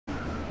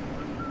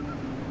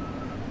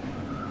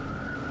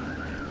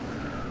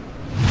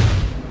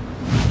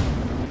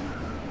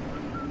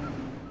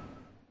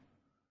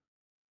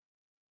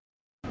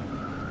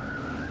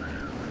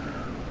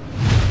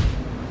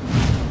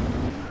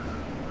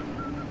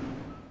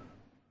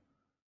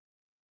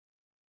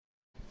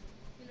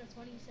It's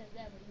funny you said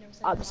that, but you never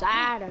said I'm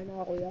sad, I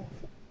know, yeah.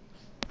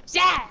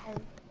 Sad!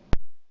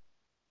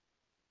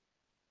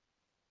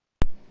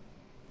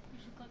 You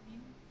should cut you.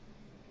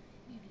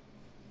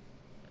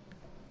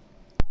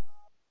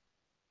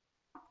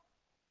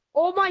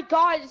 Oh my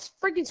god, it's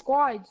freaking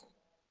squads.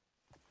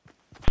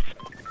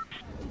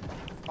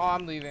 Oh,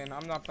 I'm leaving.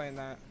 I'm not playing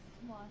that.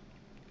 Why?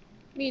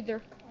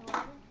 Neither.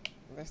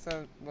 They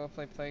said we'll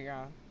play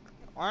Playground.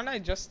 Aren't I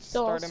just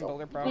starting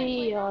Builder Pro?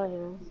 Yeah.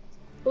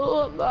 Come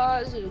on,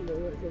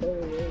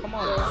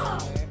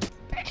 man.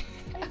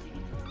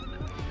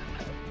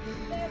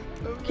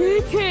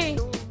 KK,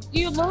 do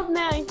you love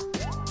me?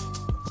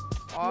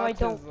 Autism. No, I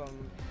don't.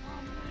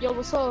 Yo,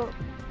 what's up?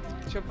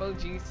 Triple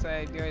G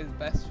said you're his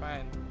best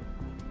friend.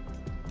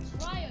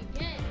 Try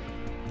again.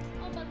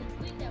 I'm about to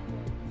delete that boy.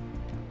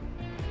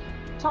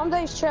 Tom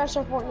Dave's trash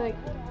at Fortnite.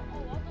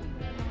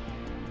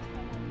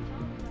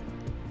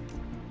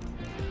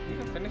 You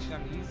can finish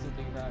them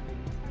easily, Robbie.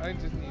 I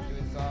just need to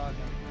resolve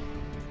them.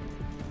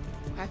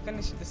 I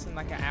finished this in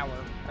like an hour.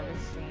 Every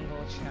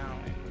single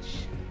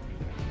challenge.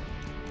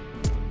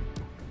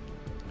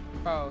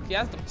 Bro, he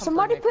has the pumper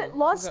Somebody nickel. put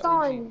lust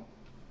on.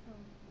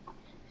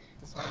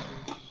 This might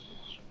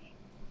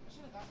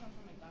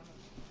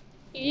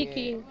be.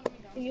 Iki,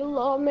 you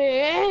love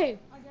me.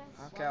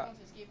 Okay.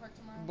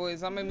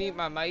 Boys, I'm gonna mute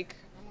my mic.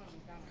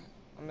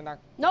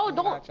 No,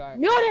 don't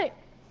mute it.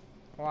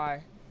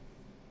 Why?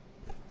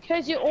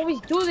 Cause you always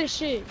do this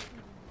shit.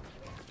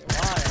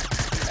 Why?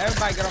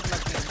 Everybody get off my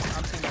team.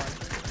 I'm team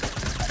one.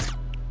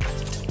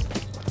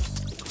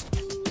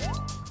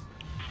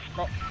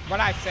 Bro, what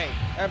I say?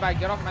 Everybody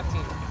get off my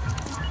team.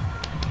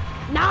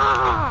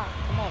 Nah.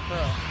 Come on,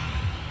 bro.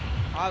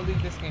 I'll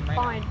leave this game right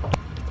Fine. now.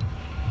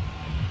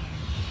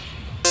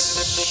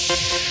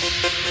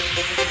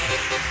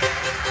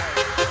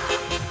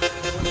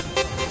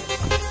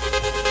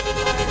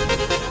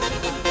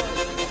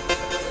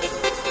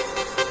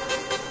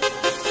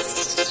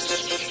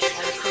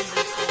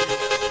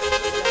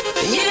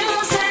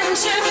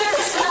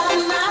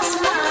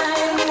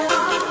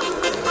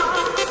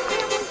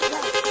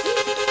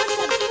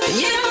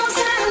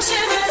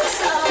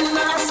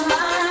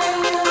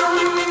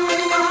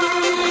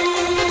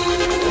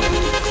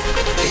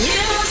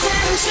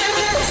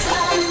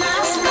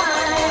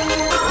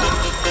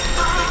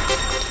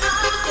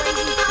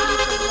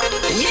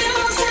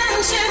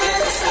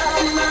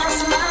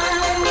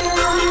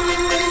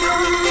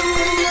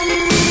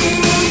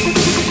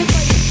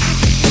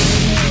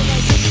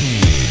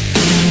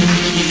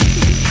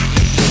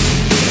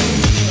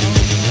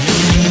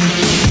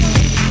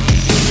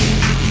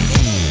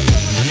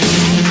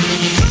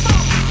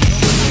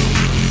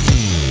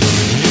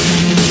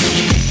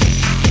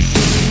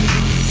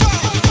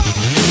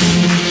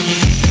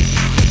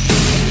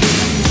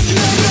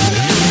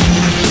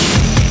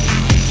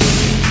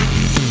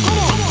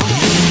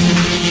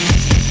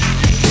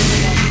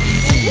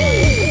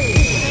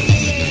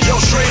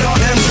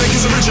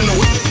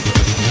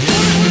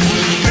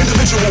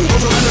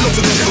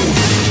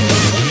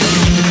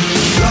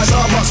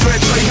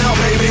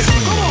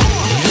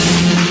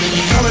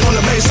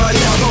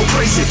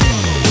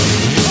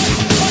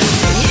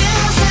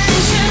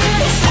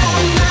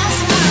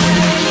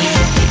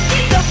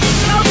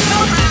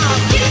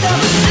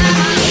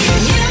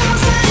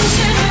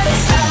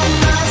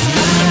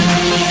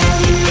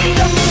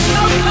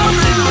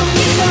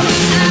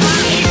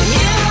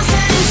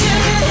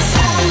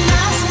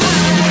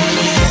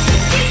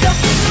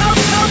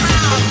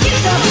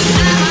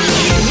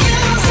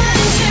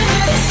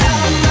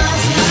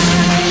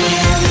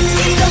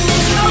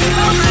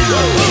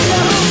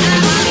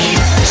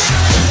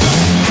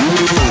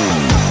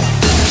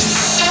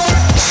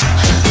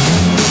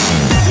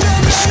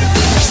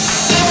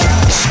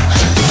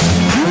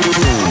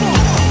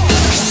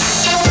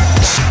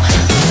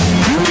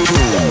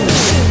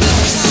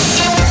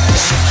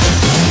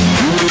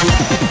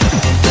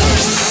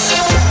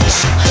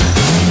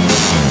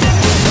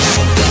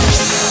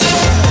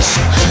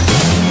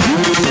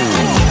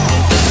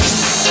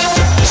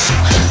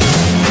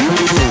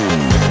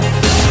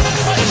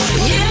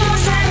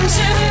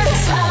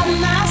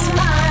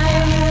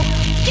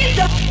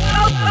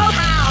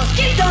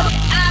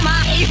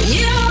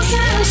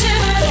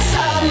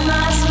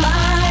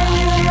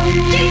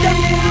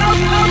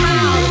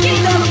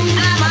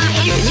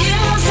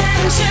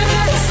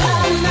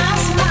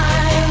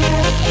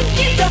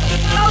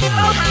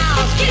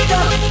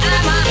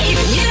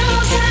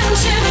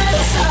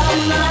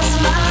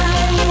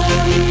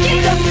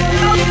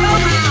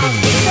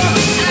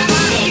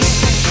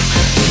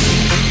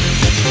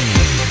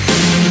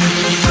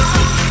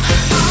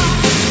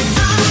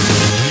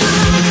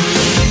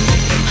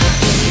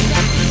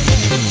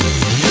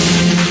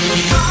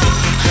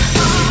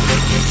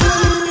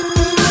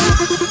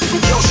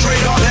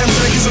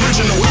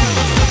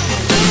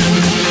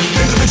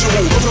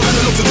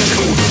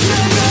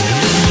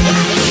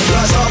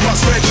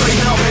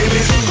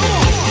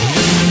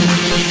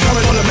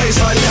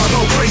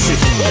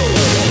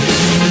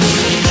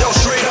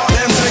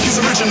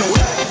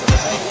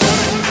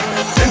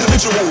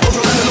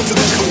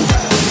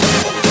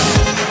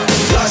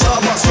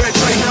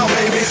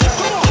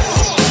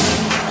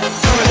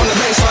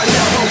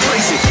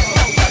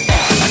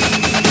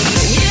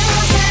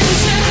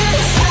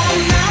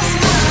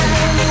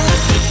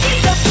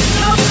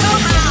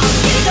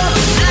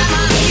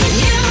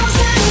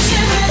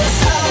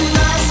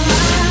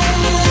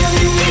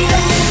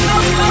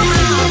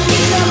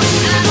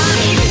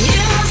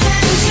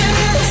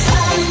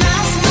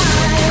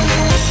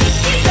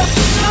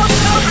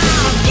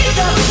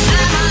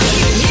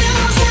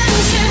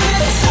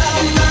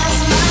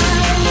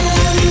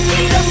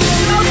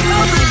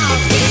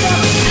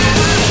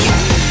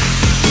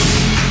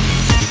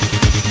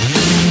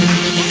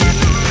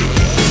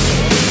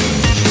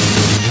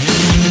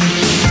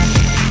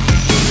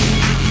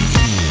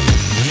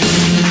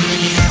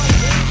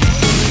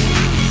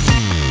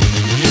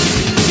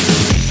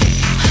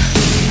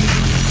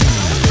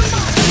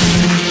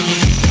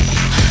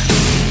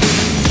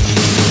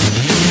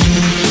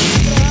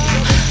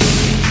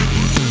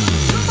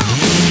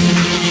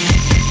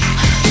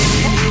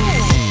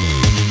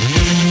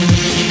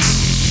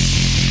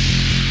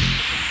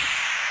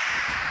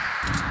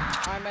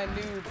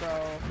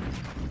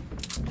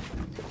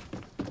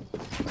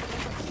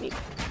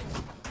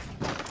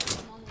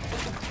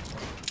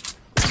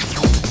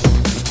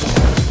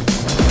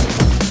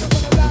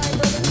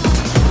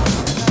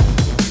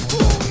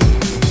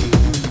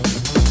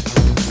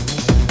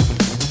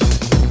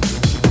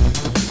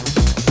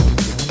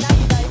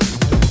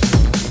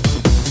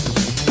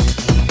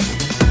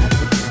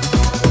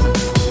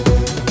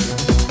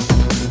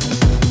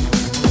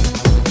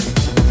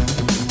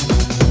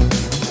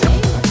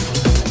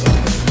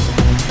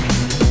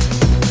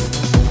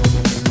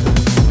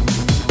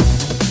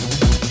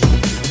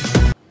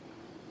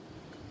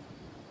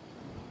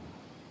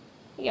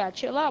 gotta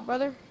chill out,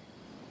 brother.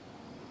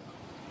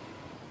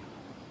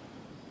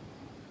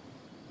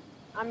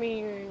 I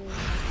mean,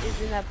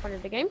 isn't that part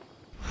of the game?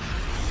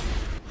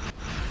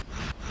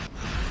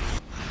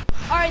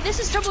 Alright, this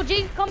is Triple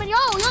G coming. Yo,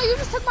 you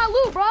just took my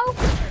loot, bro.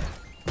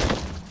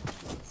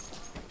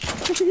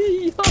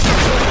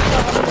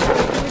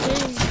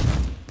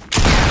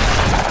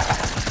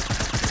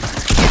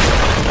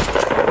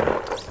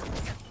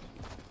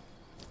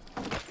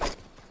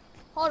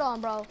 Hold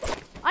on, bro.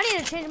 I need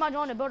to change my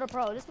drone to Builder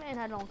Pro. This man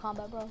had it on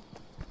combat, bro.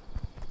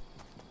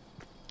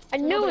 I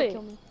knew it.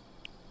 Kill me.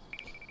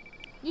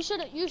 You should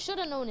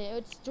have known it.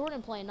 It's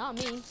Jordan playing, not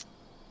me.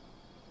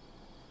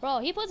 Bro,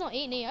 he plays on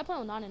 8 and 8. I play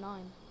on 9 and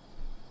 9.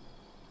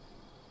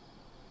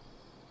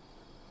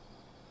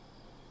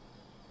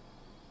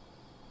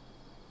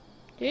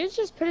 Did he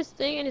just put his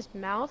thing in his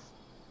mouth?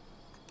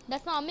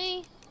 That's not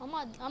me. I'm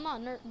not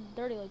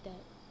dirty like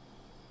that.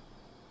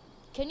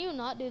 Can you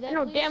not do that? I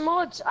know please?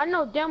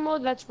 damn well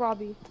that's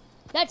Robbie.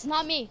 That's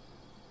not me.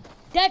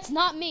 That's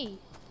not me.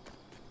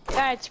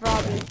 That's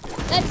Robbie.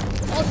 That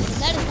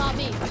is not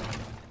me.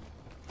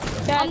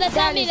 That's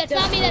not me. That's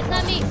not me. That's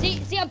not me.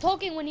 See, I'm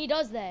talking when he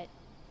does that.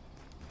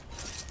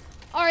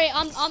 All right,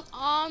 I'm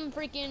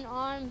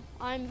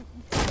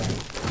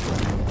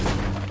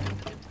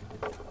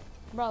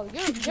Bro,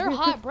 you're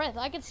hot breath.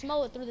 I can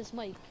smell it through this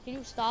mic. Can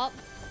you stop?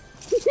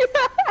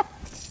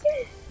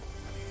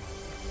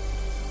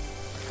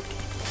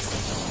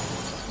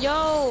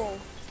 Yo.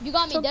 You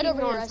got me dead Something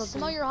over here. wrong, I something.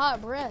 smell your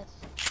hot breath.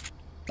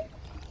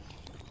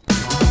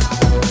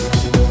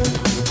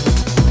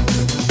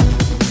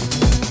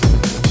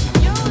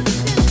 Yo,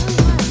 this is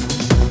really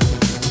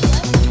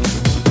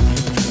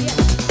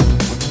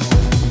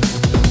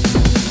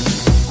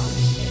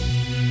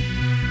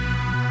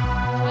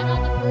Try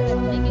not to curse.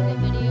 I'm making a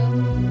video.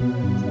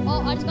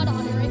 Oh, I just got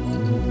 100 right.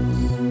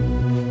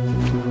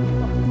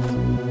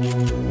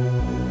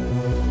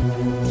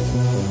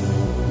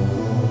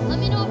 Let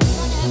me know if you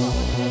want to have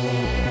 100.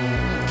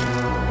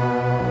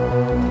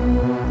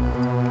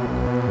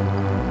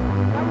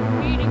 I'm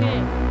reading it.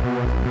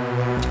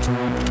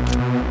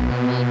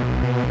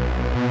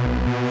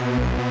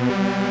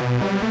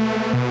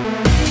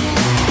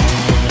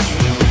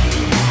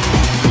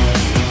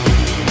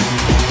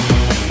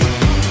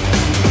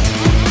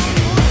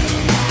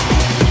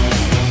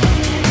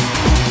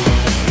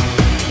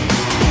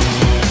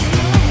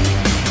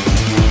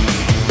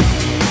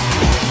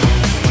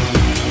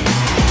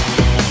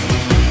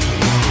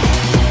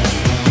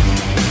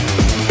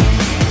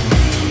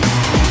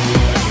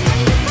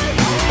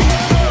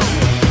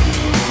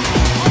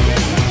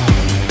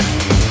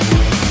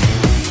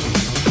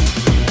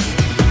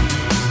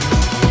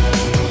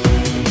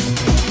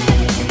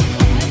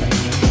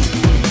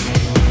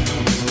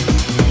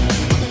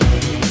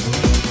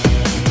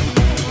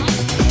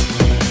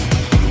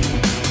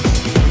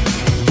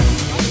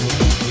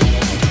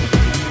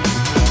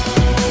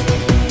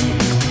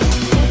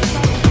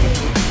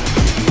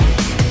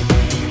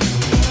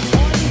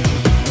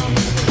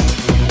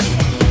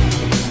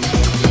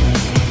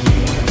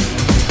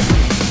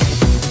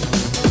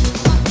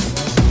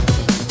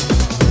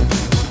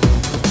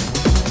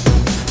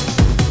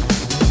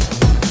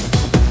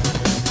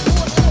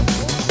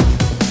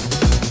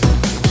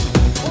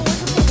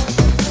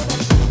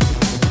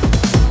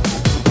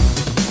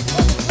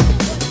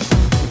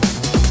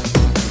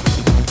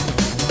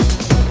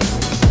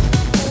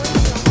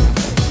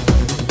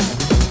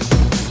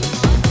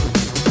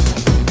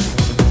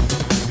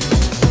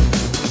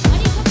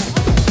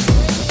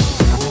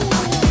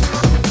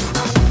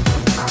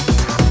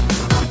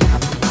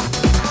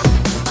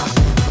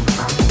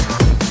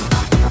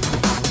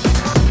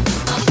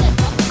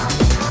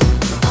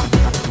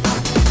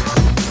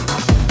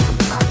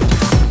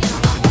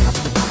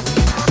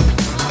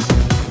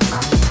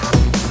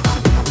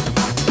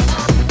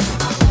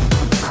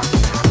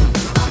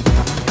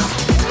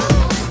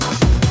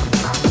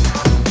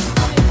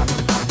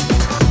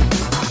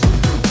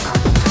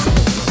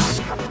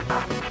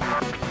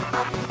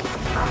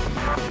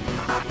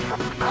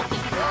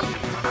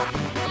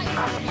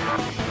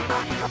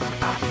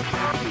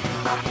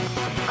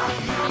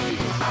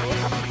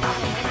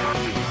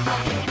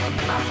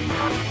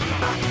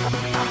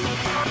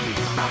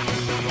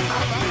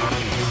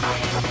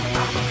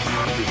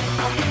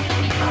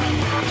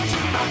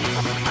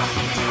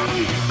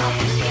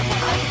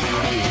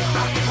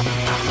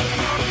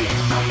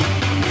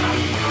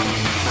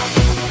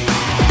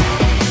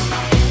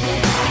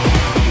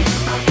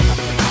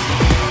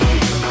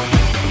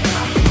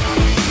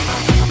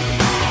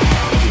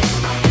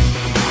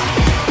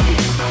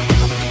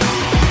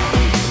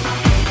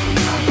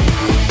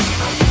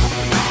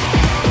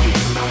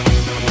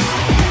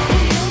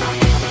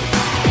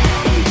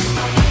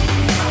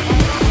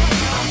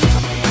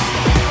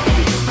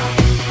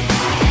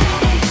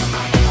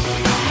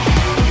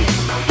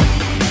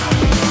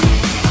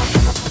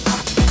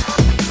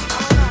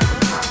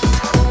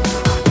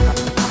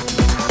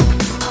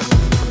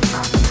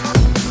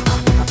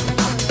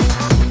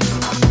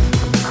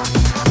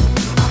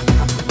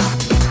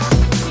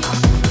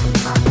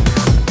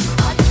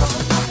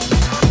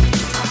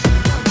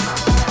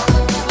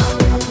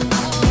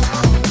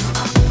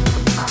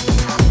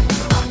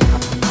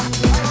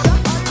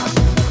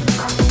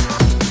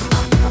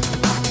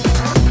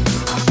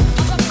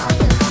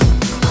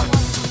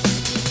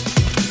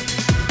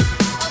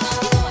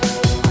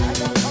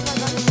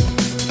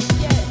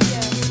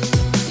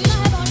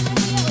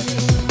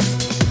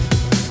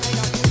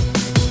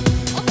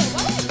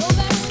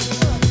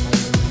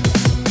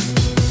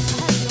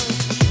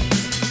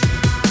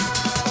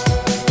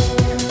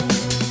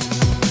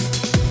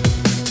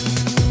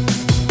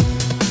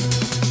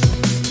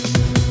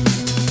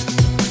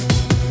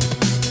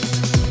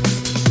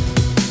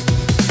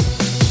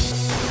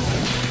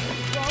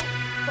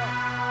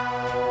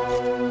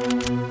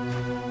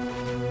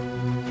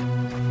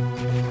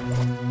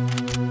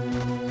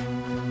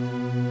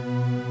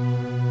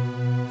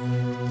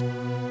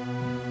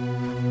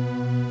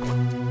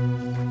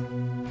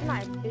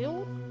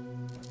 build?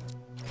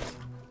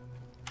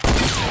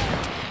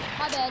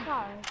 My bad.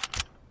 God.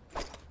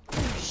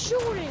 I'm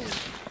shooting.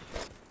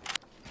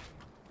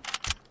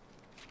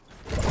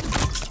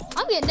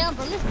 I'm getting down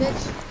from this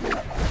bitch.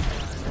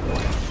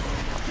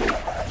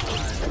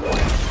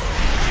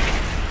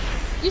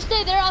 You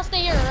stay there, I'll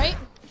stay here, right?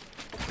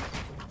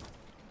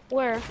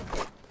 Where?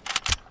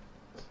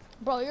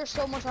 Bro, you're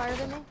so much higher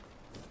than me.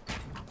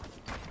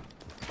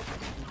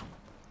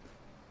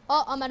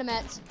 Oh, I'm at a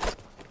mats.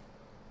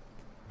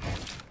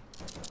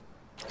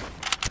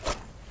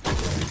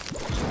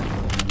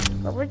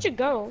 Where'd you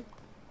go?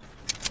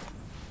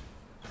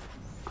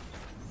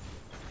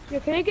 Yo,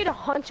 can I get a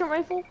hunting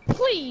rifle,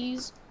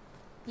 please?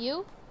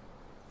 You?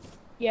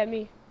 Yeah,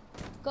 me.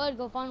 Go ahead,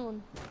 go find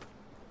one.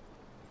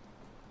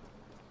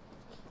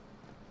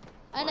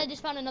 And I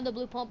just found another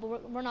blue pump,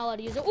 but we're not allowed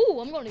to use it. Ooh,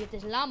 I'm going to get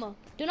this llama.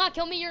 Do not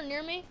kill me, you're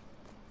near me.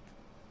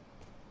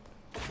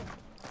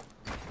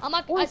 I'm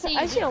not, Oh, I see you.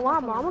 I see a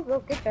llama. I'm gonna go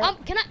get that.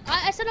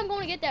 I said I'm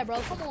going to get that, bro.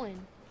 Come on.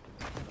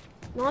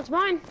 No, it's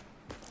mine.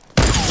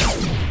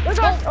 Look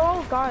out!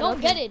 Oh god. Don't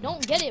okay. get it.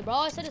 Don't get it, bro.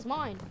 I said it's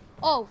mine.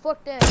 Oh,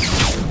 fuck that.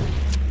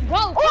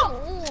 Bro, come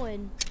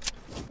on.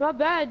 Not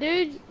bad,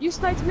 dude. You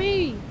sniped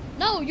me.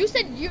 No, you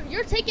said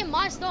you're taking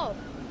my stuff.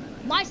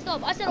 My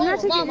stuff. I said, I'm oh, not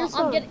a taking llama, your I'm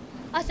stuff. getting.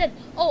 I said,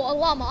 oh, a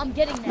llama, I'm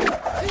getting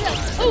that. You said,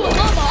 oh, a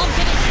llama, I'm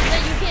getting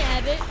that. You can't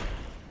have it.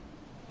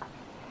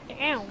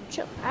 Damn,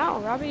 chill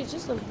out, Robbie. It's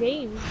just a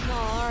game. No,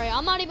 alright.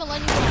 I'm not even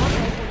letting you get a hunter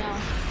rifle now.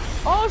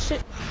 Oh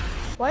shit.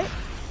 What?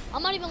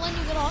 I'm not even letting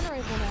you get a hunter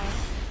rifle now.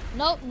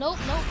 Nope, nope,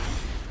 nope.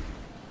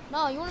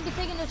 No, you want to be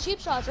taking the cheap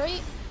shots,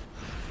 right?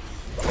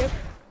 Yep.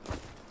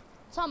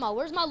 Talking about,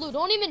 where's my loot?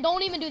 Don't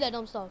even do that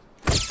dumb stuff.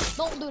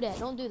 Don't do that.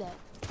 Don't do that.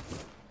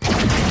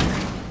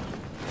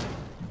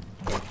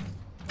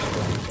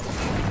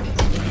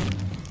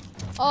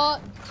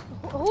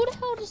 Who the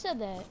hell just said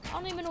that? I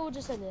don't even know who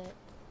just said that.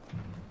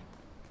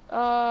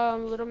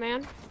 Little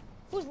man.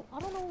 I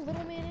don't know who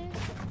little man is.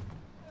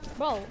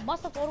 Bro, my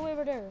stuff all the way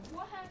over there.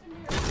 What happened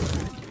here?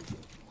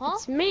 Huh?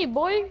 It's me,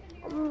 boy.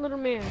 I'm little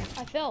man.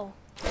 I fell.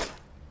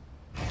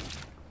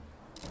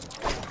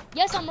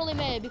 Yes, I'm really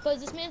mad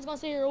because this man's gonna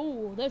say here,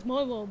 oh, that's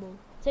my llama.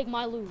 Take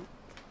my loot.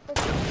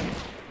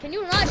 Can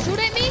you not shoot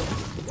at me?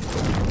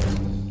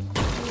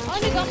 I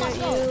only got my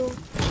stuff.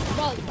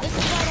 Bro, this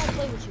is why I don't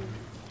play with you.